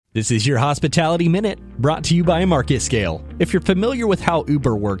This is your Hospitality Minute, brought to you by Market Scale. If you're familiar with how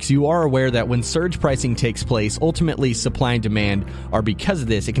Uber works, you are aware that when surge pricing takes place, ultimately supply and demand are because of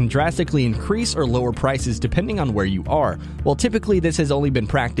this. It can drastically increase or lower prices depending on where you are. Well, typically this has only been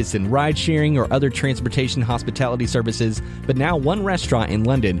practiced in ride-sharing or other transportation hospitality services, but now one restaurant in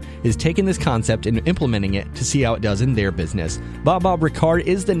London is taking this concept and implementing it to see how it does in their business. Bob Ricard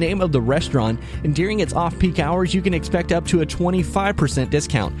is the name of the restaurant, and during its off-peak hours, you can expect up to a 25%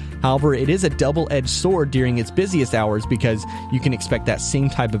 discount. However, it is a double-edged sword during its busiest hours because you can expect that same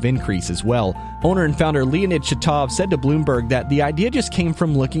type of increase as well. Owner and founder Leonid Chatov said to Bloomberg that the idea just came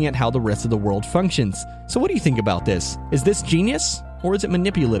from looking at how the rest of the world functions. So what do you think about this? Is this genius or is it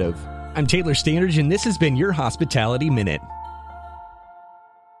manipulative? I'm Taylor Standridge, and this has been your Hospitality Minute.